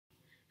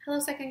Hello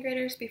second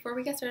graders, before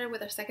we get started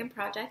with our second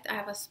project, I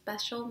have a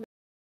special.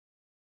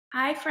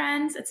 Hi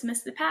friends, it's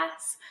Miss The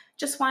Pass.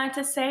 Just wanted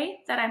to say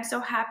that I'm so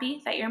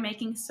happy that you're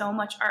making so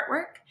much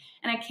artwork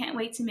and I can't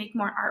wait to make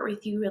more art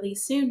with you really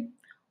soon.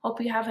 Hope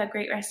you have a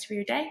great rest of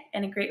your day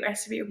and a great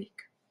rest of your week.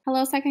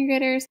 Hello second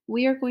graders,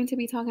 we are going to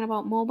be talking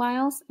about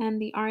mobiles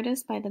and the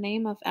artist by the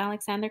name of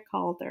Alexander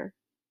Calder.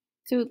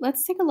 So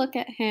let's take a look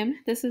at him.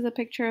 This is a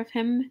picture of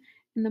him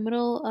in the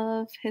middle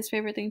of his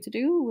favorite thing to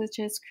do, which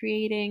is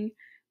creating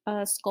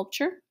a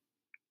sculpture.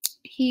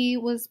 He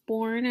was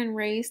born and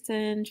raised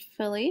in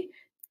Philly.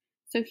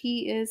 So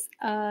he is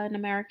an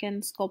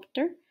American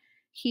sculptor.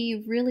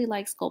 He really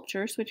likes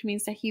sculptures, which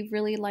means that he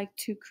really liked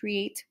to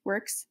create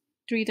works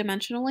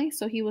three-dimensionally.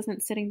 So he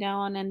wasn't sitting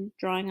down and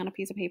drawing on a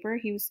piece of paper.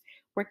 He was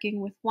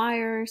working with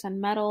wires and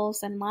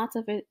metals and lots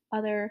of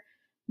other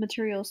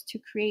materials to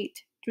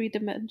create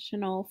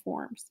three-dimensional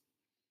forms.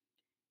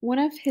 One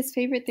of his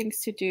favorite things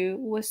to do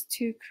was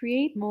to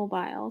create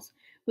mobiles,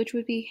 which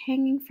would be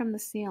hanging from the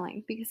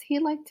ceiling, because he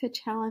liked to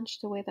challenge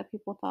the way that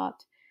people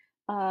thought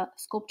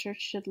sculpture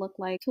should look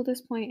like. Till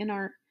this point in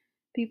art,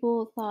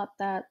 people thought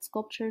that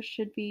sculptures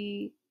should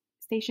be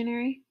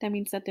stationary. That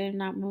means that they're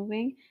not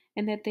moving,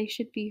 and that they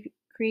should be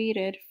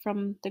created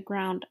from the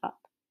ground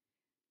up.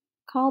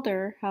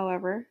 Calder,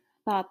 however,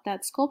 thought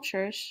that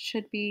sculptures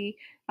should be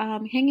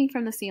hanging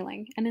from the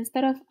ceiling, and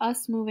instead of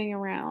us moving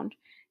around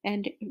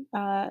and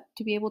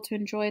to be able to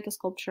enjoy the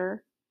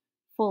sculpture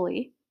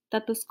fully,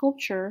 that the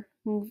sculpture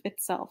move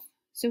itself.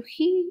 So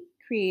he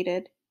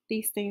created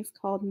these things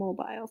called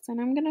mobiles,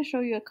 and I'm going to show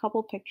you a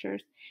couple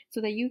pictures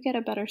so that you get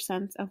a better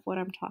sense of what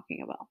I'm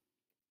talking about.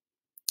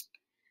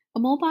 A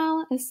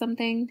mobile is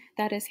something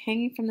that is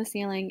hanging from the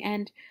ceiling,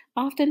 and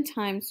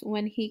oftentimes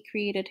when he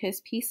created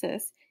his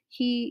pieces,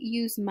 he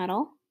used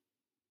metal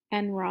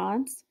and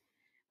rods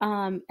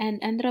and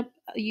ended up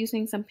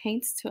using some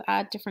paints to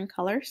add different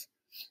colors.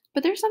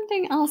 But there's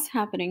something else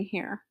happening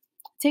here.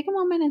 Take a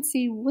moment and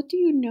see, what do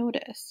you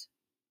notice?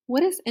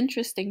 What is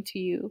interesting to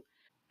you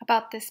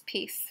about this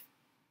piece?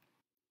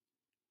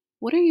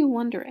 What are you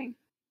wondering?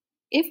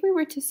 If we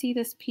were to see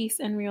this piece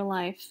in real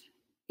life,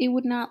 it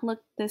would not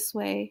look this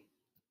way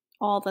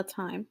all the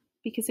time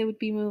because it would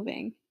be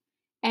moving.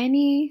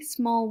 Any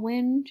small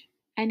wind,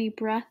 any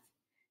breath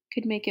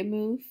could make it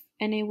move,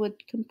 and it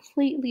would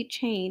completely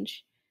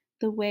change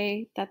the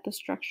way that the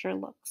structure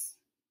looks.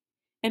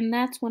 And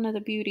that's one of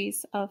the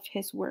beauties of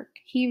his work.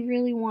 He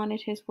really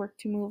wanted his work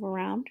to move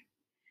around.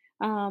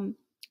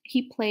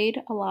 He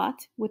played a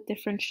lot with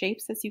different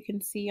shapes, as you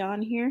can see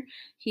on here.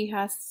 He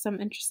has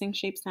some interesting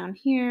shapes down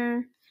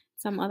here,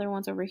 some other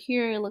ones over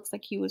here. It looks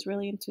like he was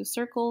really into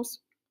circles.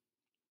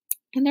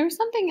 And there was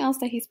something else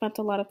that he spent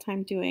a lot of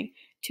time doing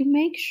to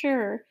make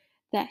sure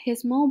that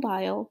his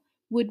mobile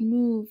would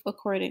move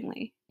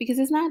accordingly, because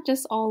it's not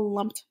just all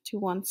lumped to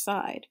one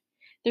side.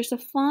 There's a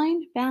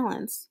fine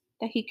balance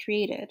that he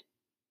created.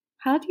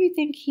 How do you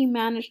think he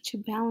managed to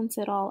balance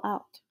it all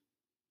out?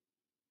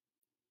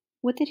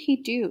 What did he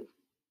do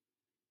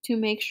to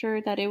make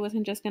sure that it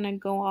wasn't just going to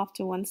go off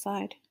to one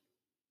side?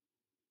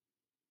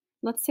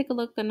 Let's take a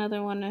look at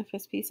another one of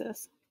his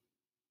pieces.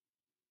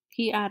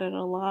 He added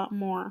a lot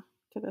more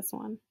to this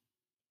one.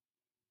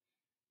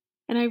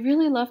 And I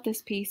really love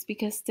this piece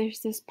because there's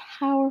this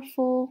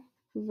powerful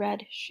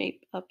red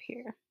shape up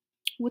here.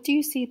 What do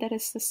you see that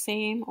is the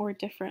same or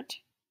different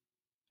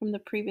from the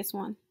previous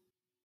one?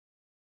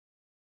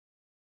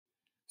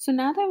 So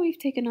now that we've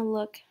taken a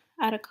look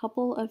at a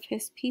couple of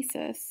his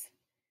pieces,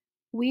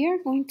 we are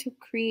going to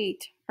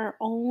create our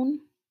own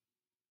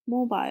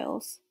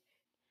mobiles.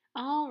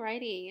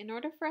 Alrighty, in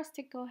order for us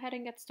to go ahead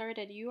and get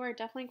started, you are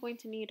definitely going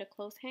to need a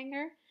clothes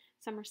hanger,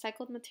 some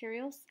recycled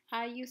materials.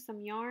 I use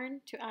some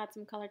yarn to add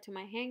some color to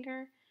my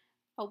hanger,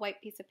 a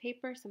white piece of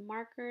paper, some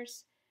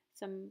markers,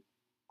 some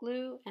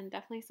glue, and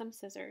definitely some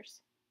scissors.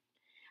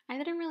 I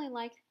didn't really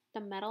like the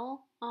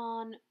metal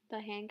on the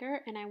hanger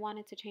and I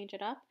wanted to change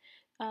it up.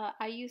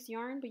 I use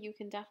yarn, but you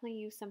can definitely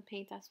use some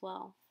paint as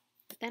well.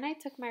 Then I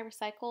took my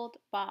recycled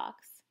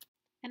box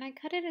and I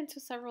cut it into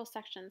several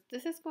sections.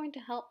 This is going to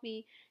help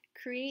me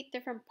create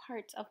different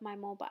parts of my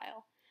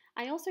mobile.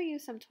 I also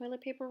use some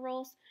toilet paper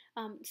rolls,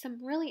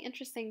 some really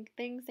interesting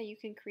things that you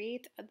can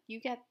create.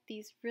 You get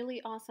these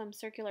really awesome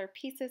circular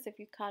pieces if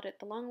you cut it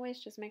the long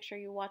ways. Just make sure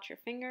you watch your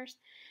fingers.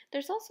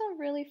 There's also a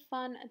really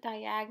fun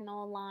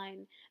diagonal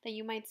line that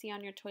you might see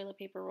on your toilet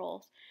paper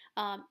rolls.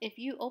 If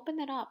you open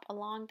it up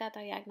along that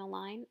diagonal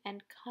line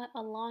and cut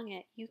along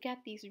it, you get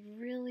these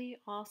really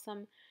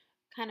awesome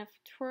kind of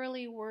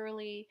twirly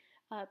whirly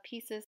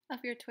pieces of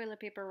your toilet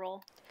paper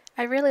roll.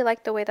 I really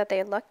liked the way that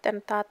they looked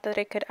and thought that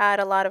it could add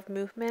a lot of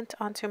movement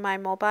onto my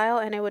mobile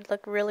and it would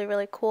look really,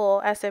 really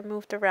cool as it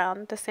moved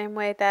around, the same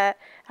way that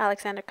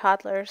Alexander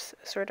Codler's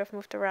sort of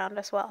moved around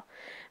as well.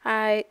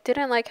 I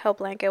didn't like how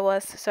blank it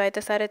was, so I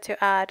decided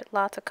to add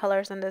lots of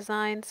colors and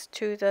designs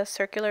to the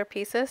circular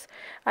pieces.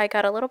 I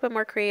got a little bit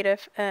more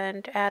creative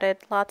and added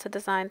lots of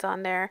designs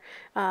on there.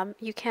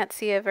 You can't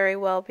see it very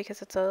well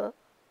because it's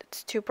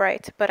it's too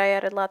bright, but I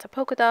added lots of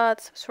polka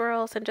dots,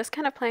 swirls, and just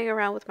kind of playing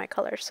around with my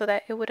colors so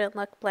that it wouldn't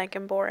look blank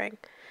and boring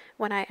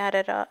when I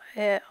added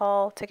it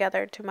all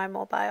together to my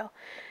mobile.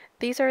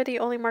 These are the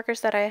only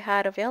markers that I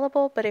had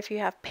available, but if you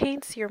have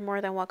paints, you're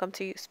more than welcome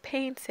to use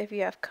paints. If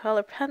you have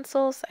color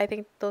pencils, I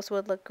think those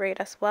would look great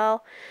as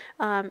well.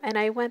 And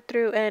I went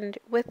through, and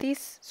with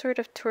these sort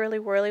of twirly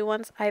whirly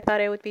ones, I thought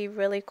it would be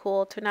really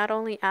cool to not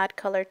only add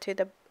color to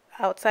the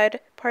outside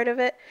part of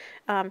it.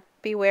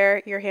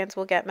 Beware, your hands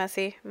will get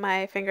messy.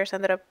 My fingers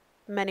ended up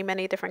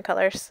many different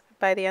colors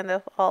by the end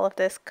of all of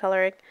this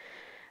coloring,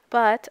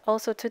 but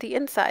also to the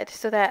inside,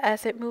 so that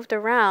as it moved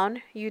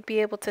around, you'd be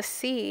able to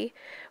see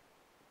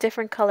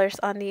different colors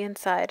on the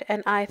inside,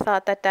 and I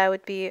thought that that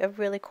would be a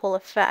really cool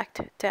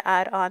effect to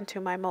add on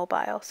to my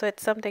mobile. So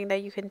it's something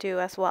that you can do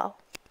as well.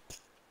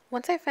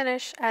 Once I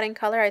finish adding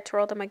color, I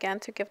twirled them again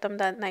to give them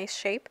that nice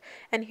shape,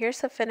 and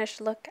here's a finished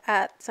look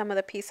at some of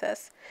the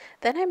pieces.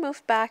 Then I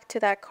moved back to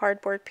that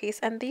cardboard piece,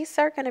 and these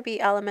are going to be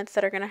elements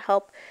that are going to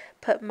help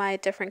put my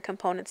different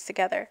components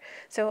together.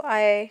 So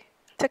I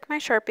took my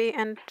Sharpie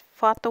and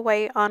fought the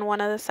way on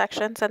one of the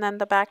sections, and then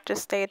the back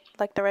just stayed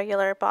like the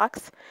regular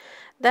box.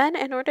 Then,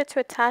 in order to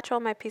attach all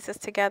my pieces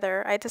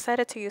together, I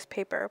decided to use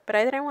paper, but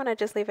I didn't want to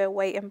just leave it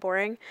white and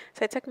boring,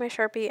 so I took my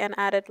Sharpie and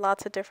added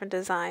lots of different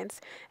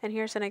designs, and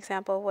here's an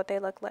example of what they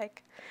look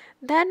like.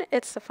 Then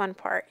it's the fun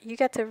part. You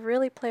get to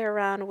really play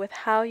around with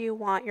how you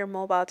want your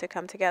mobile to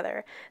come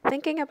together,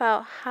 thinking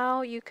about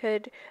how you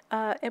could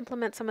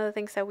implement some of the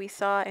things that we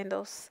saw in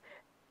those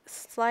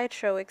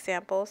slideshow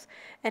examples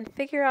and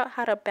figure out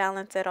how to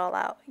balance it all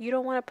out. You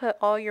don't want to put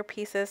all your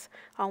pieces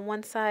on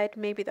one side,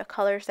 maybe the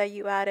colors that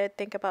you added,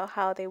 think about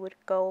how they would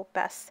go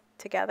best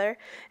together.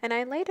 And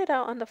I laid it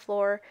out on the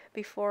floor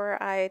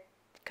before I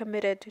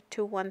committed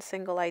to one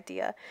single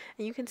idea.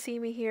 And you can see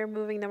me here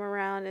moving them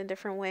around in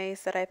different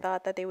ways that I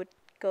thought that they would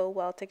go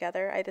well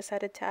together. I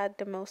decided to add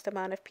the most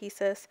amount of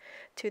pieces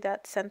to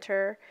that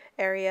center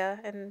area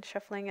and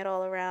shuffling it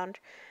all around.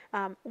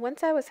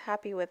 Once I was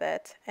happy with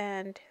it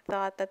and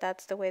thought that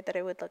that's the way that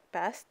it would look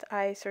best,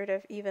 I sort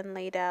of even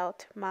laid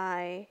out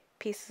my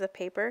pieces of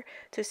paper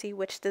to see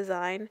which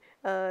design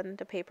on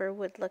the paper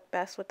would look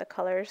best with the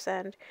colors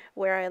and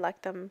where I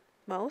liked them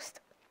most.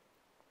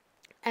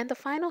 And the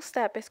final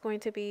step is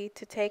going to be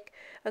to take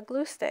a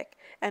glue stick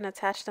and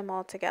attach them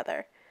all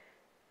together.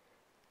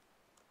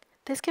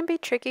 This can be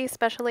tricky,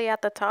 especially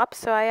at the top,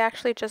 so I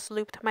actually just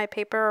looped my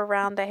paper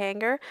around the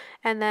hanger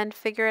and then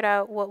figured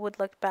out what would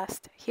look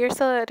best.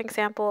 Here's an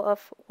example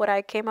of what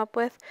I came up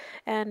with,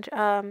 and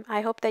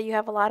I hope that you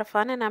have a lot of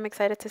fun, and I'm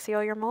excited to see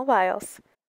all your mobiles.